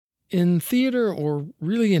In theater, or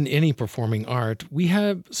really in any performing art, we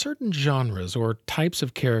have certain genres or types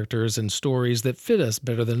of characters and stories that fit us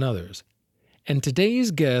better than others. And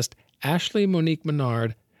today's guest, Ashley Monique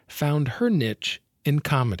Menard, found her niche in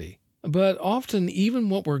comedy. But often, even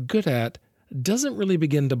what we're good at doesn't really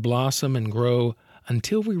begin to blossom and grow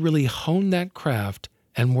until we really hone that craft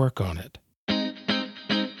and work on it.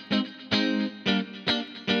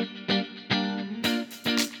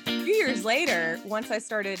 Years later, once I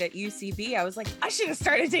started at UCB, I was like, I should have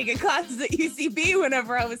started taking classes at UCB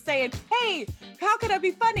whenever I was saying, hey, how could I be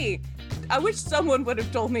funny? I wish someone would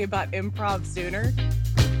have told me about improv sooner.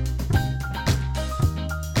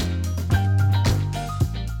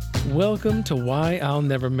 Welcome to Why I'll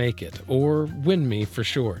Never Make It, or Win Me for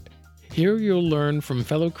short. Here you'll learn from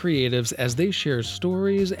fellow creatives as they share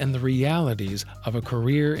stories and the realities of a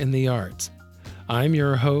career in the arts. I'm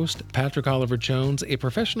your host, Patrick Oliver Jones, a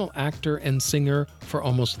professional actor and singer for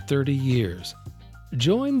almost 30 years.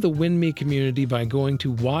 Join the Win Me community by going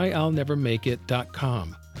to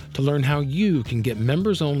whyillnevermakeit.com to learn how you can get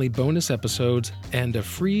members-only bonus episodes and a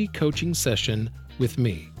free coaching session with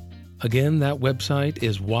me. Again, that website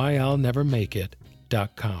is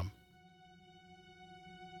whyillnevermakeit.com.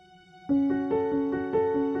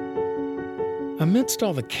 Amidst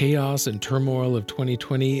all the chaos and turmoil of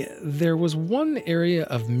 2020, there was one area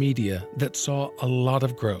of media that saw a lot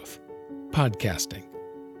of growth: podcasting.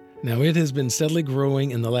 Now, it has been steadily growing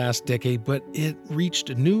in the last decade, but it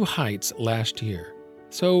reached new heights last year.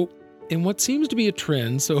 So, in what seems to be a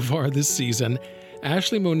trend so far this season,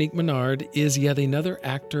 Ashley Monique Menard is yet another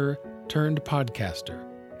actor turned podcaster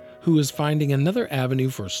who is finding another avenue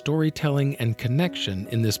for storytelling and connection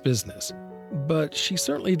in this business. But she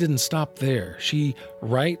certainly didn't stop there. She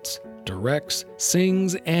writes, directs,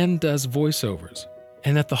 sings, and does voiceovers.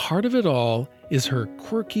 And at the heart of it all is her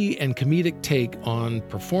quirky and comedic take on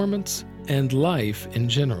performance and life in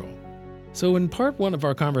general. So in part one of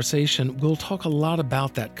our conversation, we'll talk a lot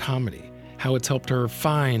about that comedy, how it's helped her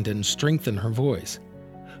find and strengthen her voice,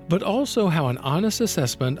 but also how an honest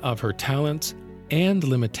assessment of her talents and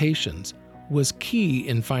limitations was key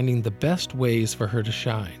in finding the best ways for her to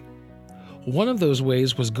shine. One of those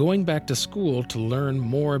ways was going back to school to learn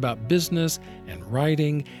more about business and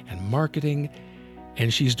writing and marketing,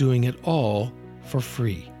 and she's doing it all for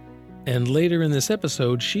free. And later in this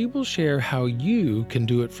episode, she will share how you can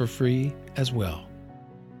do it for free as well.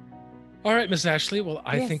 All right, Miss Ashley. Well,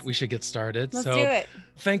 I think we should get started. Let's do it.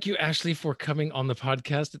 Thank you, Ashley, for coming on the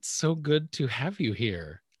podcast. It's so good to have you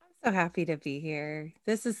here. I'm so happy to be here.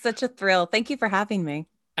 This is such a thrill. Thank you for having me.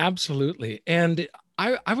 Absolutely. And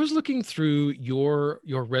I was looking through your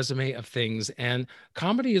resume of things, and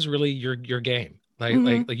comedy is really your game.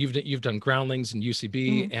 Like you've done Groundlings and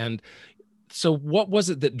UCB, and so what was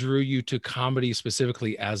it that drew you to comedy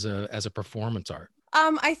specifically as a performance art?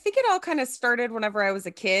 I think it all kind of started whenever I was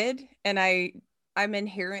a kid, and I'm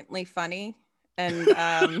inherently funny, and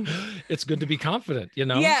it's good to be confident, you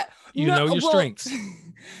know. Yeah, you know your strengths.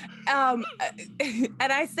 And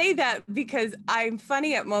I say that because I'm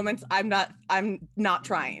funny at moments I'm not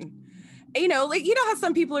trying. You know, like, you know how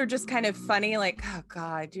some people are just kind of funny, like, oh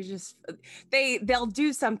God, they'll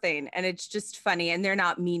do something and it's just funny and they're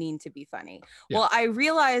not meaning to be funny. Yeah. Well, I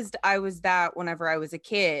realized I was that whenever I was a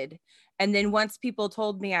kid. And then once people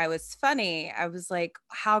told me I was funny, I was like,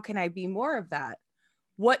 how can I be more of that?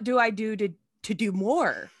 What do I do to do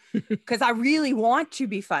more? Because I really want to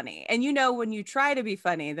be funny. And you know, when you try to be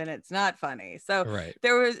funny, then it's not funny. So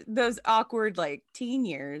There was those awkward like teen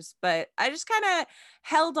years, but I just kind of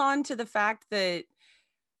held on to the fact that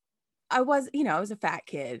I was a fat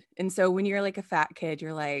kid. And so when you're like a fat kid,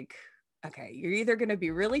 you're like, okay, you're either going to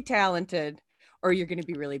be really talented or you're going to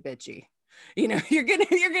be really bitchy. You know, you're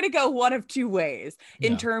gonna go one of two ways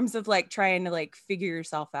in terms of like trying to like figure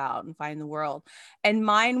yourself out and find the world. And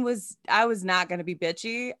mine was, I was not gonna be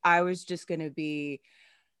bitchy. I was gonna be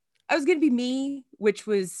me, which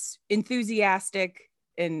was enthusiastic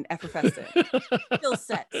and effervescent. Still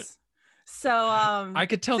sets. So I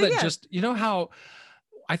could tell that. Just, you know how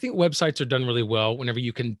I think websites are done really well whenever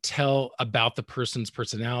you can tell about the person's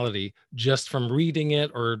personality just from reading it,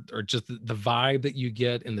 or just the vibe that you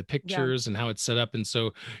get in the pictures and how it's set up. And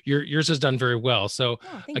so yours is done very well. So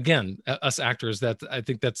again, us actors, that I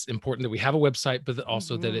think that's important, that we have a website, but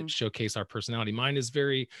also that it showcase our personality. Mine is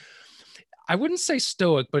very, I wouldn't say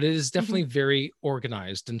stoic, but it is definitely very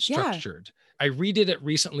organized and structured. I redid it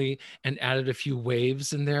recently and added a few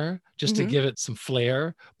waves in there just to give it some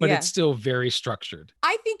flair, but it's still very structured.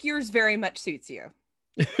 I think yours very much suits you.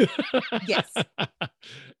 Yes.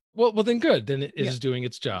 Well, then good. Then it is doing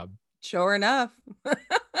its job. Sure enough.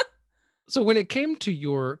 So when it came to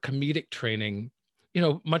your comedic training,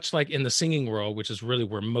 much like in the singing world, which is really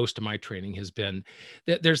where most of my training has been,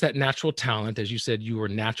 that there's that natural talent. As you said, you were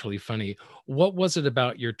naturally funny. What was it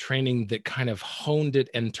about your training that kind of honed it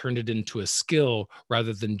and turned it into a skill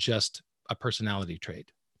rather than just a personality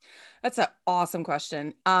trait? That's an awesome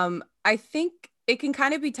question. I think it can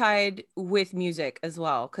kind of be tied with music as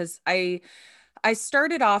well, because I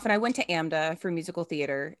started off and I went to AMDA for musical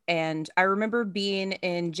theater. And I remember being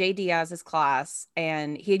in Jay Diaz's class,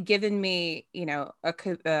 and he had given me,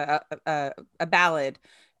 a ballad.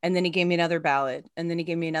 And then he gave me another ballad. And then he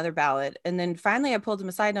gave me another ballad. And then finally I pulled him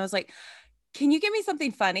aside and I was like, can you give me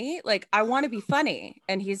something funny? Like, I want to be funny.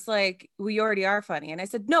 And he's like, we already are funny. And I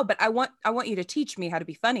said, no, but I want you to teach me how to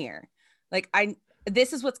be funnier. Like,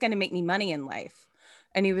 this is what's going to make me money in life.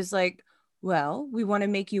 And he was like, well, we want to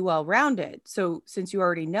make you well-rounded. So since you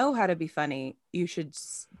already know how to be funny, you should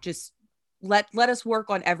just let us work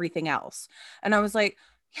on everything else. And I was like,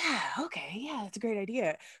 yeah, okay, yeah, that's a great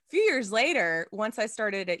idea. A few years later, once I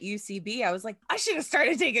started at UCB, I was like, I should have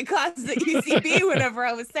started taking classes at UCB whenever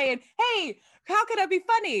I was saying, hey, how can I be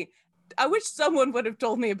funny? I wish someone would have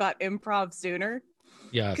told me about improv sooner.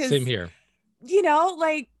 Yeah, same Because, here.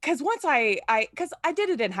 like, because once because I did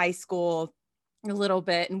it in high school a little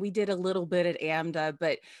bit, and we did a little bit at AMDA,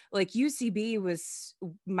 but like UCB was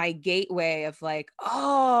my gateway of like,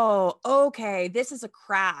 oh, okay, this is a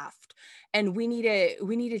craft, and we need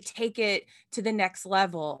to take it to the next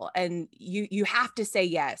level, and you have to say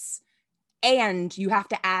yes, and you have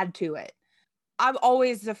to add to it. I'm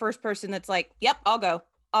always the first person that's like, yep, I'll go.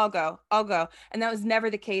 And that was never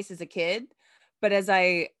the case as a kid. But as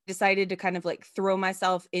I decided to kind of like throw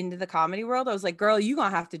myself into the comedy world, I was like, girl, you gonna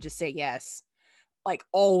have to just say yes. Like,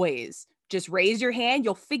 always. Just raise your hand,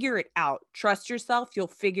 you'll figure it out. Trust yourself, you'll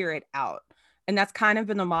figure it out. And that's kind of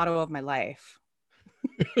been the motto of my life.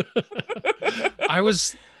 I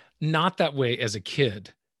was not that way as a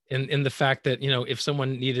kid. In the fact that, if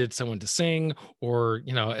someone needed someone to sing, or,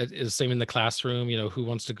 it is same in the classroom, who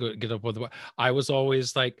wants to go get up with what, I was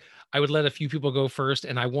always like, I would let a few people go first,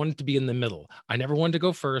 and I wanted to be in the middle. I never wanted to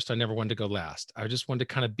go first. I never wanted to go last. I just wanted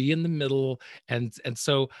to kind of be in the middle. And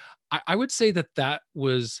so I would say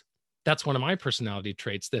that's one of my personality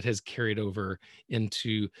traits that has carried over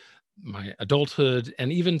into my adulthood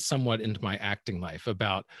and even somewhat into my acting life,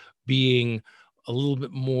 about being a little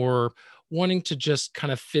bit more wanting to just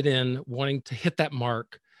kind of fit in, wanting to hit that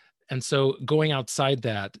mark. And so going outside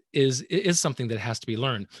that is something that has to be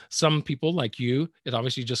learned. Some people like you, it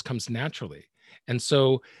obviously just comes naturally. And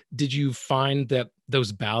so did you find that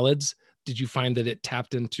those ballads, did you find that it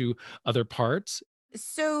tapped into other parts?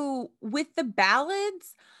 So with the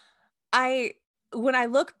ballads, I when I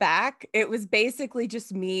look back, it was basically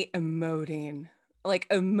just me emoting, like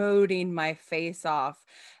emoting my face off,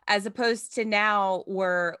 as opposed to now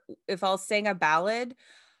where if I'll sing a ballad,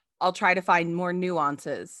 I'll try to find more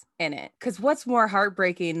nuances in it. Because what's more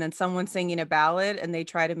heartbreaking than someone singing a ballad and they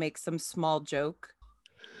try to make some small joke?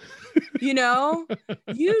 You know,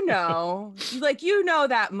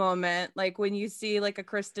 that moment, like when you see like a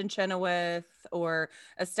Kristen Chenoweth or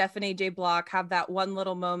a Stephanie J. Block have that one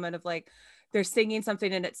little moment of like they're singing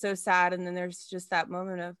something and it's so sad, and then there's just that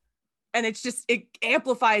moment of, and it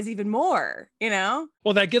amplifies even more.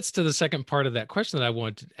 Well, that gets to the second part of that question that I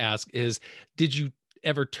wanted to ask is, did you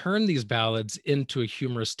ever turn these ballads into a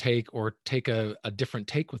humorous take, or take a different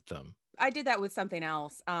take with them? I did that with something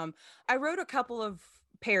else. I wrote a couple of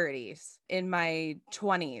parodies in my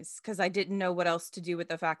 20s because I didn't know what else to do with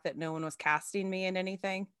the fact that no one was casting me in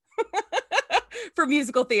anything for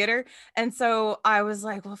musical theater. And so I was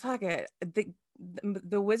like, well, fuck it.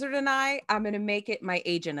 The Wizard and I'm going to make it My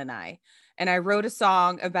Agent and I. And I wrote a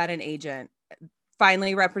song about an agent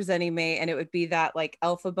finally representing me, and it would be that like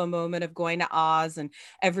Elphaba moment of going to Oz and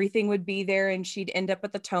everything would be there and she'd end up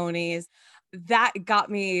at the Tonys. That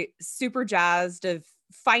got me super jazzed of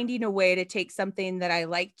finding a way to take something that I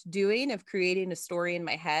liked doing, of creating a story in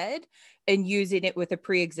my head and using it with a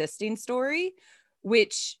pre-existing story,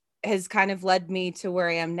 which has kind of led me to where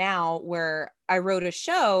I am now, where I wrote a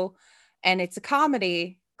show and it's a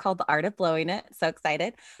comedy called The Art of Blowing It. So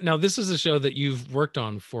excited. Now, this is a show that you've worked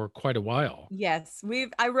on for quite a while. Yes,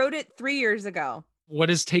 I wrote it 3 years ago. What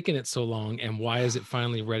has taken it so long, and why is it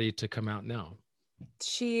finally ready to come out now?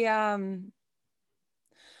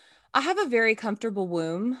 I have a very comfortable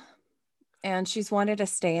womb, and she's wanted to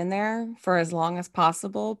stay in there for as long as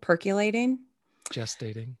possible, percolating.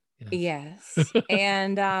 Gestating. Yes.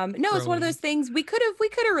 And no, it's one of Growing. those things we could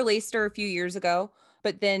have released her a few years ago,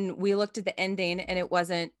 but then we looked at the ending and it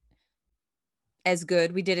wasn't as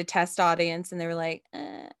good. We did a test audience and they were like,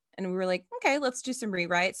 eh. And we were like, okay, let's do some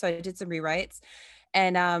rewrites. So I did some rewrites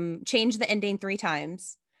and changed the ending 3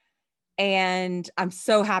 times. And I'm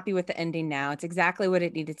so happy with the ending now. It's exactly what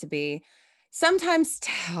it needed to be. Sometimes,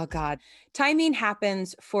 oh God, timing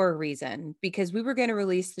happens for a reason, because we were going to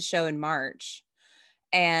release the show in March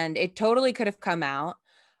and it totally could have come out.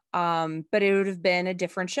 But it would have been a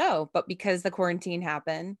different show. But because the quarantine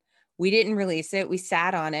happened, we didn't release it. We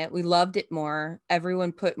sat on it. We loved it more.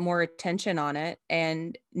 Everyone put more attention on it.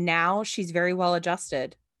 And now she's very well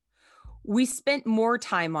adjusted. We spent more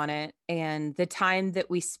time on it, and the time that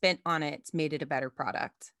we spent on it made it a better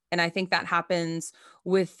product. And I think that happens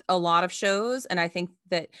with a lot of shows. And I think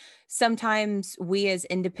that sometimes we as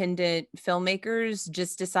independent filmmakers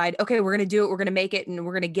just decide, okay, we're going to do it. We're going to make it and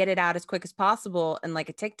we're going to get it out as quick as possible in like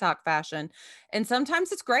a TikTok fashion. And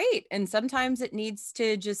sometimes it's great. And sometimes it needs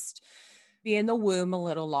to just be in the womb a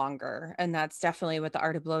little longer. And that's definitely what the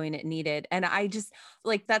art of blowing it needed. And I just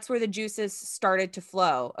like, that's where the juices started to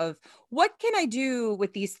flow of what can I do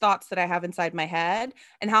with these thoughts that I have inside my head?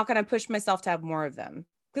 And how can I push myself to have more of them?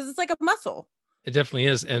 Because it's like a muscle. It definitely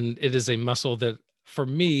is. And it is a muscle that for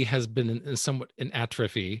me has been somewhat an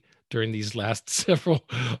atrophy during these last several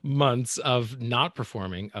months of not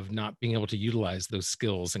performing, of not being able to utilize those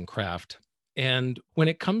skills and craft. And when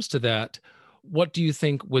it comes to that, what do you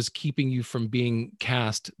think was keeping you from being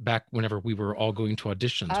cast back whenever we were all going to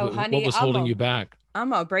auditions? Oh, What honey, was holding you back?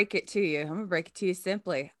 I'm gonna break it to you. I'm gonna break it to you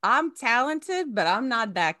simply. I'm talented, but I'm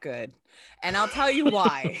not that good. And I'll tell you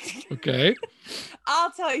why. Okay.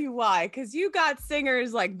 I'll tell you why. Because you got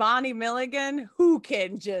singers like Bonnie Milligan who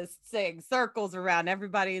can just sing circles around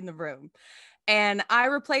everybody in the room. And I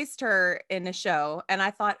replaced her in a show and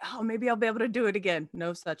I thought, oh, maybe I'll be able to do it again.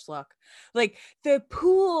 No such luck. Like the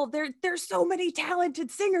pool, there's so many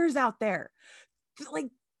talented singers out there. Like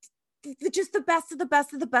just the best of the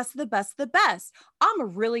best of the best of the best of the best. I'm a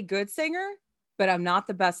really good singer, but I'm not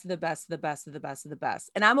the best of the best of the best of the best of the best.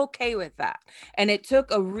 And I'm okay with that. And it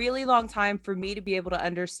took a really long time for me to be able to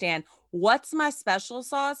understand what's my special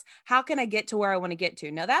sauce? How can I get to where I want to get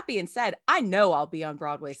to? Now, that being said, I know I'll be on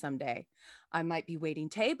Broadway someday. I might be waiting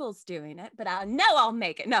tables doing it, but I know I'll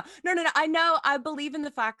make it. No. I know, I believe in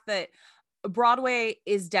the fact that Broadway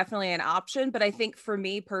is definitely an option, but I think for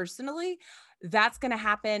me personally, that's going to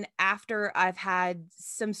happen after I've had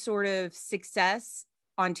some sort of success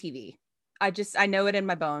on TV. I know it in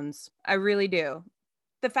my bones. I really do.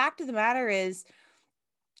 The fact of the matter is,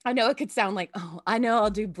 I know it could sound like, oh, I know I'll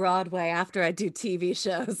do Broadway after I do TV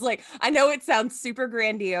shows. Like, I know it sounds super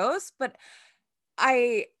grandiose, but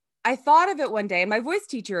I thought of it one day and my voice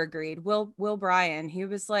teacher agreed. Will Bryan, he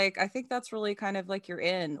was like, I think that's really kind of like you're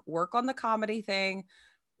in. Work on the comedy thing,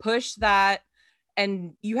 push that,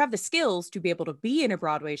 and you have the skills to be able to be in a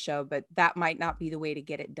Broadway show, but that might not be the way to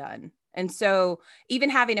get it done. And so even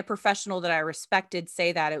having a professional that I respected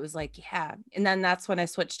say that, it was like, yeah. And then that's when I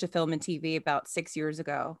switched to film and TV about 6 years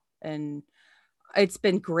ago. And it's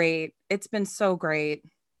been great. It's been so great.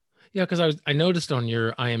 Yeah, because I noticed on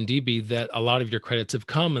your IMDb that a lot of your credits have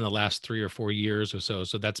come in the last 3 or 4 years or so.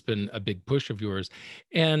 So that's been a big push of yours.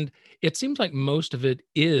 And it seems like most of it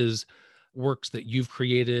is works that you've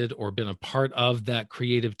created or been a part of that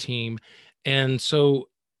creative team. And so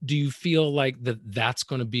do you feel like that's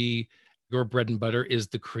going to be your bread and butter is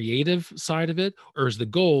the creative side of it? Or is the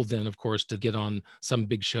goal then, of course, to get on some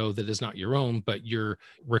big show that is not your own, but you're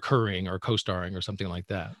recurring or co-starring or something like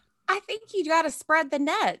that? I think you got to spread the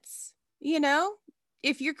nets, you know?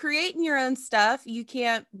 If you're creating your own stuff, you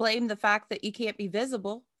can't blame the fact that you can't be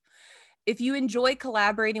visible. If you enjoy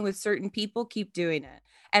collaborating with certain people, keep doing it.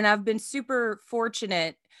 And I've been super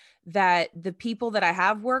fortunate that the people that I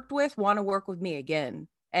have worked with want to work with me again.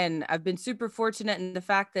 And I've been super fortunate in the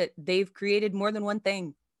fact that they've created more than one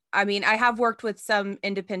thing. I mean, I have worked with some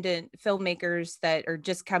independent filmmakers that are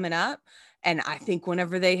just coming up. And I think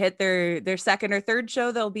whenever they hit their second or third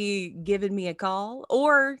show, they'll be giving me a call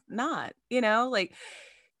or not, like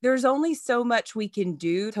there's only so much we can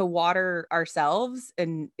do to water ourselves.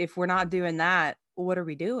 And if we're not doing that, what are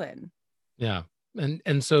we doing? Yeah.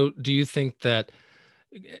 And so do you think that,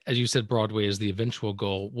 as you said, Broadway is the eventual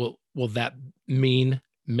goal? Will that mean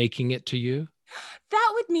making it to you?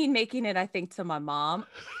 That would mean making it, I think, to my mom.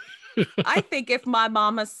 I think if my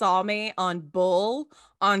mama saw me on Bull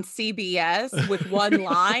on CBS with one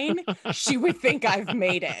line, she would think I've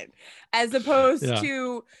made it, as opposed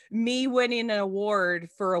to me winning an award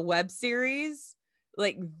for a web series.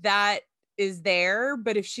 Like that is there.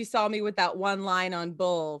 But if she saw me with that one line on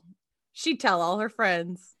Bull, she'd tell all her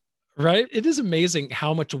friends. Right. It is amazing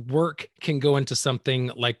how much work can go into something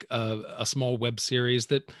like a small web series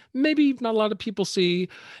that maybe not a lot of people see,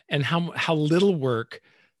 and how little work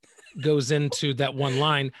goes into that one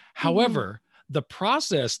line. However, the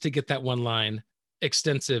process to get that one line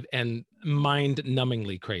extensive and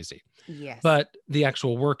mind-numbingly crazy. Yes. But the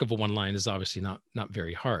actual work of a one line is obviously not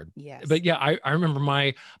very hard. Yes. But yeah, I remember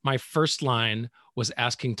my first line was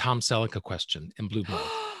asking Tom Selleck a question in Blue Blood.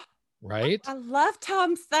 Right? I love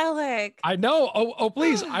Tom Selleck. I know. Oh,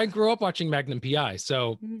 please. I grew up watching Magnum PI.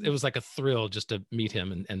 So it was like a thrill just to meet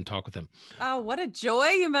him and talk with him. Oh, what a joy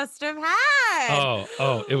you must have had.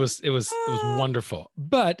 It was wonderful.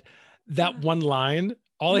 But that one line,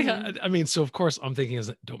 all I had, I mean, so of course I'm thinking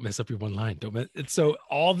is don't mess up your one line. So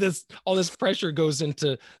all this pressure goes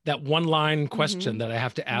into that one line question that I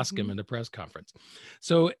have to ask him in a press conference.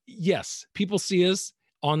 So yes, people see us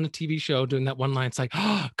on the TV show doing that one line. It's like,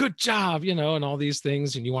 oh, good job, and all these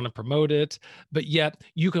things, and you want to promote it, but yet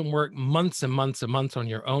you can work months and months and months on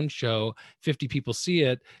your own show. 50 people see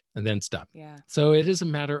it and then stop. Yeah. So it is a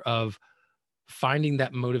matter of finding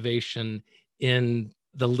that motivation in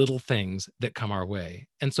the little things that come our way.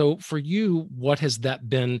 And so for you, what has that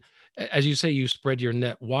been? As you say, you spread your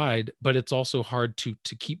net wide, but it's also hard to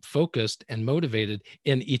keep focused and motivated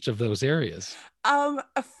in each of those areas.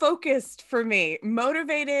 Focused for me.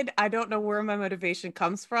 Motivated, I don't know where my motivation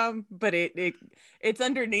comes from, but it's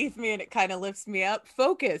underneath me and it kind of lifts me up.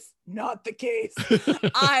 Focus, not the case.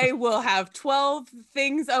 I will have 12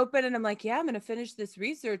 things open and I'm like, yeah, I'm going to finish this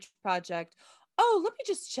research project. Oh, let me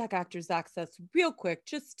just check Actors Access real quick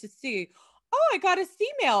just to see. Oh, I got a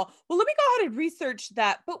C-mail. Well, let me go ahead and research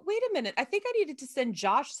that. But wait a minute. I think I needed to send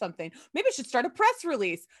Josh something. Maybe I should start a press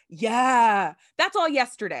release. Yeah, that's all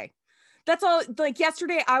yesterday. That's all. Like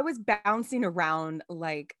yesterday, I was bouncing around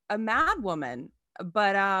like a mad woman.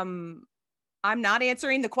 But I'm not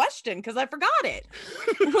answering the question because I forgot it.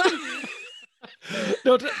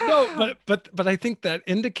 No, but I think that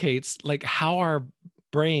indicates like how our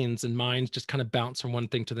brains and minds just kind of bounce from one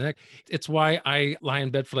thing to the next. It's why I lie in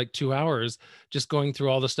bed for like 2 hours, just going through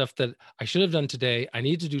all the stuff that I should have done today, I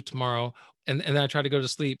need to do tomorrow. And then I try to go to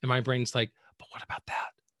sleep and my brain's like, but what about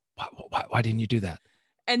that? Why didn't you do that?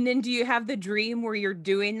 And then do you have the dream where you're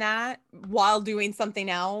doing that while doing something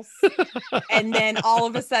else? And then all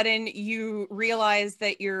of a sudden you realize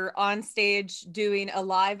that you're on stage doing a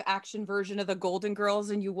live action version of the Golden Girls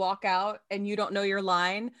and you walk out and you don't know your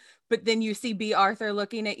line, but then you see B. Arthur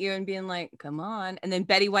looking at you and being like, come on. And then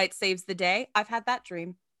Betty White saves the day. I've had that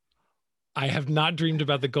dream. I have not dreamed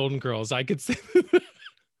about the Golden Girls. I could say,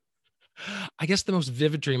 I guess the most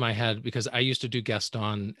vivid dream I had, because I used to do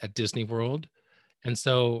Gaston at Disney World. And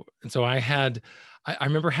so I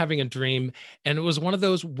remember having a dream, and it was one of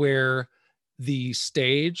those where the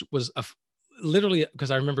stage was literally,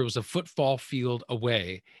 because I remember it was a football field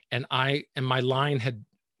away, and my line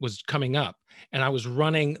was coming up, and I was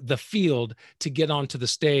running the field to get onto the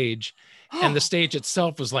stage, and the stage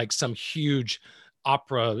itself was like some huge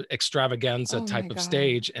opera extravaganza type of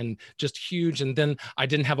stage, and just huge. And then I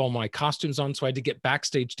didn't have all my costumes on, so I had to get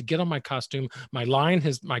backstage to get on my costume. My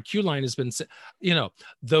cue line has been,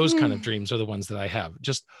 those kind of dreams are the ones that I have.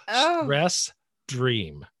 Just stress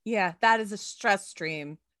dream. Yeah, that is a stress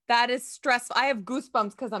dream. That is stressful. I have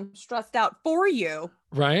goosebumps because I'm stressed out for you.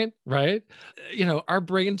 Right. Our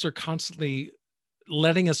brains are constantly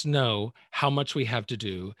letting us know how much we have to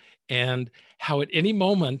do and how at any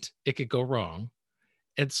moment it could go wrong.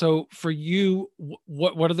 And so for you,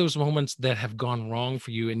 what are those moments that have gone wrong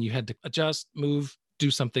for you and you had to adjust, move,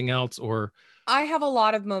 do something else? Or I have a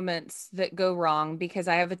lot of moments that go wrong because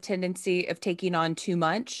I have a tendency of taking on too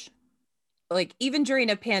much. Like even during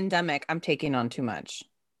a pandemic, I'm taking on too much.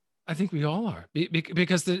 I think we all are,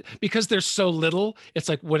 because there's so little. It's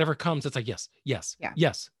like whatever comes, it's like yes.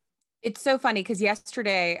 It's so funny because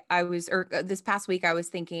this past week I was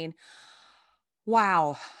thinking,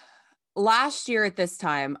 wow, last year at this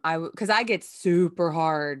time, because I get super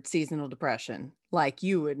hard seasonal depression, like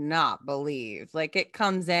you would not believe. Like it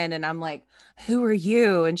comes in and I'm like, who are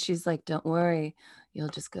you? And she's like, don't worry, you'll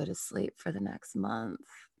just go to sleep for the next month.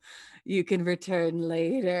 You can return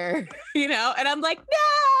later, and I'm like, no.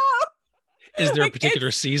 Is there a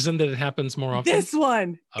particular season that it happens more often? This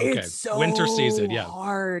one. Okay. It's so winter season. Yeah.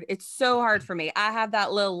 Hard. It's so hard for me. I have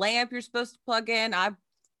that little lamp you're supposed to plug in. I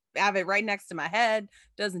have it right next to my head.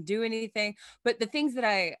 Doesn't do anything. But the things that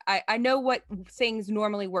I know what things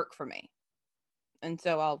normally work for me. And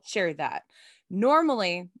so I'll share that.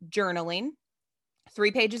 Normally journaling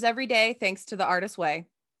 3 pages every day, thanks to the Artist Way.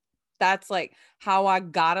 That's like how I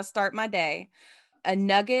gotta start my day. A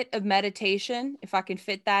nugget of meditation, if I can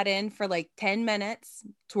fit that in for like 10 minutes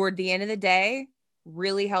toward the end of the day,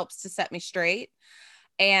 really helps to set me straight.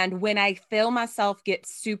 And when I feel myself get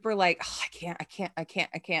super like, oh, I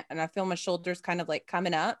can't. And I feel my shoulders kind of like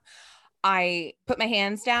coming up, I put my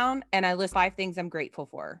hands down and I list 5 things I'm grateful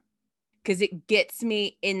for. Because it gets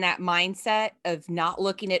me in that mindset of not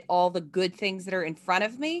looking at all the good things that are in front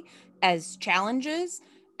of me as challenges.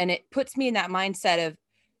 And it puts me in that mindset of,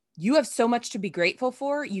 you have so much to be grateful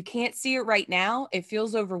for. You can't see it right now. It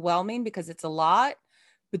feels overwhelming because it's a lot,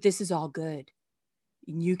 but this is all good.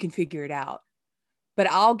 And you can figure it out. But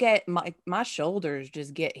I'll get my shoulders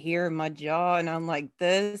just get here in my jaw and I'm like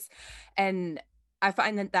this. And I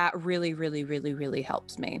find that really, really, really, really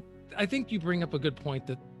helps me. I think you bring up a good point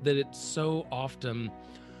that it's so often,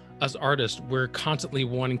 as artists, we're constantly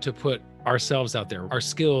wanting to put ourselves out there, our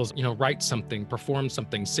skills, write something, perform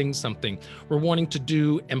something, sing something. We're wanting to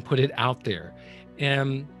do and put it out there.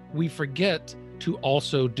 And we forget to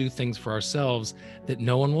also do things for ourselves that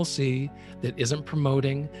no one will see, that isn't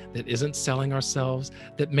promoting, that isn't selling ourselves,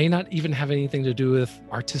 that may not even have anything to do with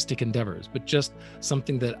artistic endeavors, but just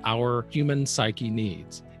something that our human psyche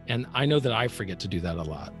needs. And I know that I forget to do that a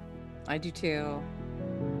lot. I do too.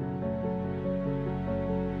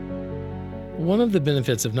 One of the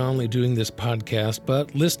benefits of not only doing this podcast,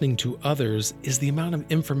 but listening to others is the amount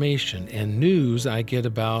of information and news I get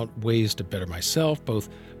about ways to better myself, both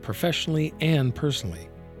professionally and personally.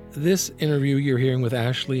 This interview you're hearing with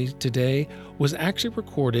Ashley today was actually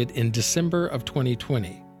recorded in December of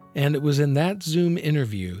 2020. And it was in that Zoom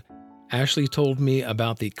interview, Ashley told me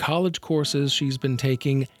about the college courses she's been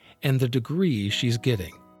taking and the degree she's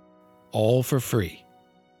getting. All for free.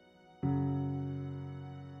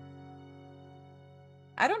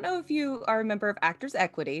 I don't know if you are a member of Actors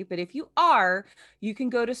Equity, but if you are, you can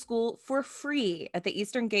go to school for free at the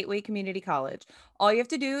Eastern Gateway Community College. All you have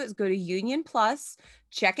to do is go to Union Plus,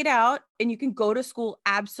 check it out, and you can go to school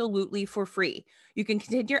absolutely for free. You can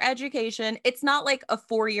continue your education. It's not like a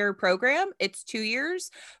 4-year program, it's 2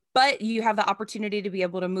 years, but you have the opportunity to be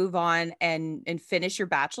able to move on and finish your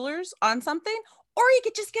bachelor's on something, or you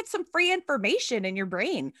could just get some free information in your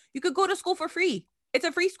brain. You could go to school for free. It's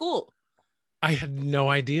a free school. I had no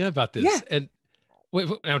idea about this. Yeah. And wait,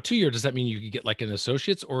 now 2 years, does that mean you could get like an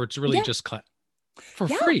associate's, or it's really just for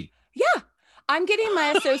free? Yeah. I'm getting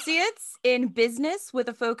my associates in business with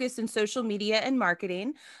a focus in social media and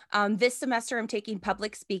marketing. This semester, I'm taking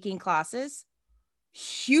public speaking classes,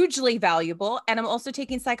 hugely valuable. And I'm also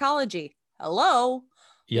taking psychology. Hello.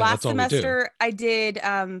 Yeah, Last semester I did,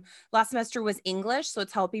 last semester was English. So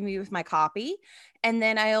it's helping me with my copy. And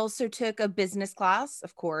then I also took a business class,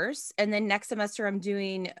 of course. And then next semester I'm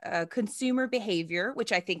doing consumer behavior,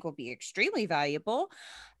 which I think will be extremely valuable.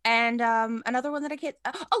 And another one that I get,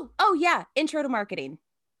 intro to marketing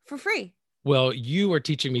for free. Well, you are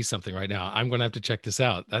teaching me something right now. I'm going to have to check this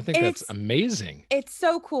out. I think that's amazing. It's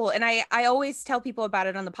so cool. And I always tell people about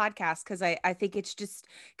it on the podcast because I think it's just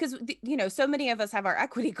because, so many of us have our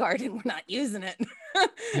equity card and we're not using it.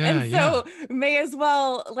 May as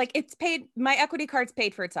well, like, it's paid. My equity card's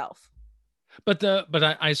paid for itself. But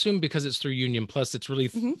I assume because it's through Union Plus, it's really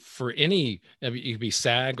for any, it could be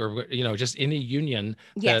SAG or, just any union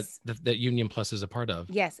that Union Plus is a part of.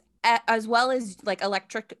 Yes. As well as like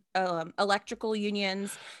electrical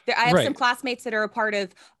unions. I have some classmates that are a part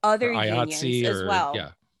of other unions as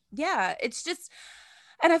well. Yeah. It's just,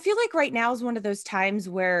 and I feel like right now is one of those times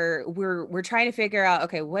where we're trying to figure out,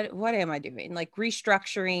 okay, what am I doing? Like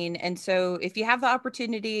restructuring. And so if you have the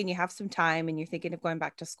opportunity and you have some time and you're thinking of going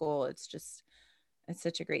back to school, it's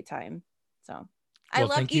such a great time. So I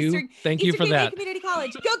love Eastern. Thank you for that. Community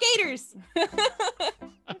College. Go Gators.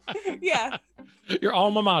 Yeah. Your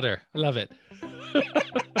alma mater. I love it.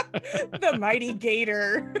 The mighty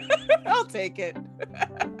Gator. I'll take it.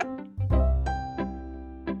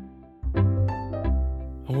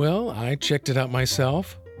 Well, I checked it out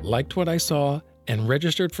myself, liked what I saw, and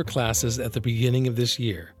registered for classes at the beginning of this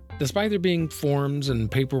year. Despite there being forms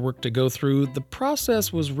and paperwork to go through, the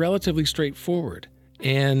process was relatively straightforward.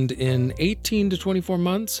 And in 18 to 24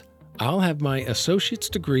 months, I'll have my associate's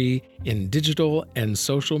degree in digital and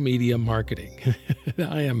social media marketing.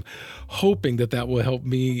 I am hoping that will help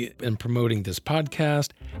me in promoting this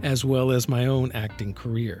podcast as well as my own acting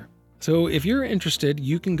career. So if you're interested,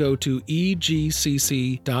 you can go to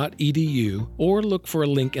egcc.edu or look for a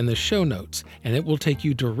link in the show notes, and it will take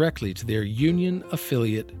you directly to their union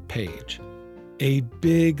affiliate page. A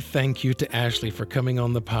big thank you to Ashley for coming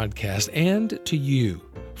on the podcast, and to you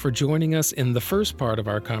for joining us in the first part of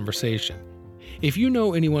our conversation. If you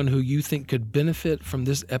know anyone who you think could benefit from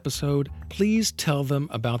this episode, please tell them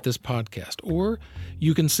about this podcast, or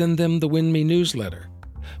you can send them the Win Me newsletter.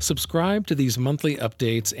 Subscribe to these monthly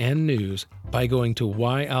updates and news by going to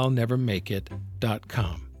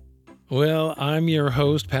whyillnevermakeit.com. Well, I'm your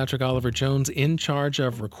host, Patrick Oliver Jones, in charge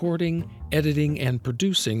of recording, editing, and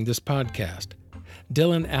producing this podcast.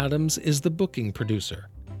 Dylan Adams is the booking producer.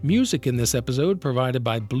 Music in this episode provided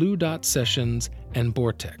by Blue Dot Sessions and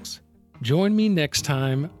Vortex. Join me next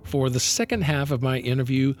time for the second half of my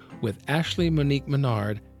interview with Ashley Monique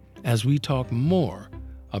Menard as we talk more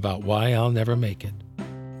about Why I'll Never Make It.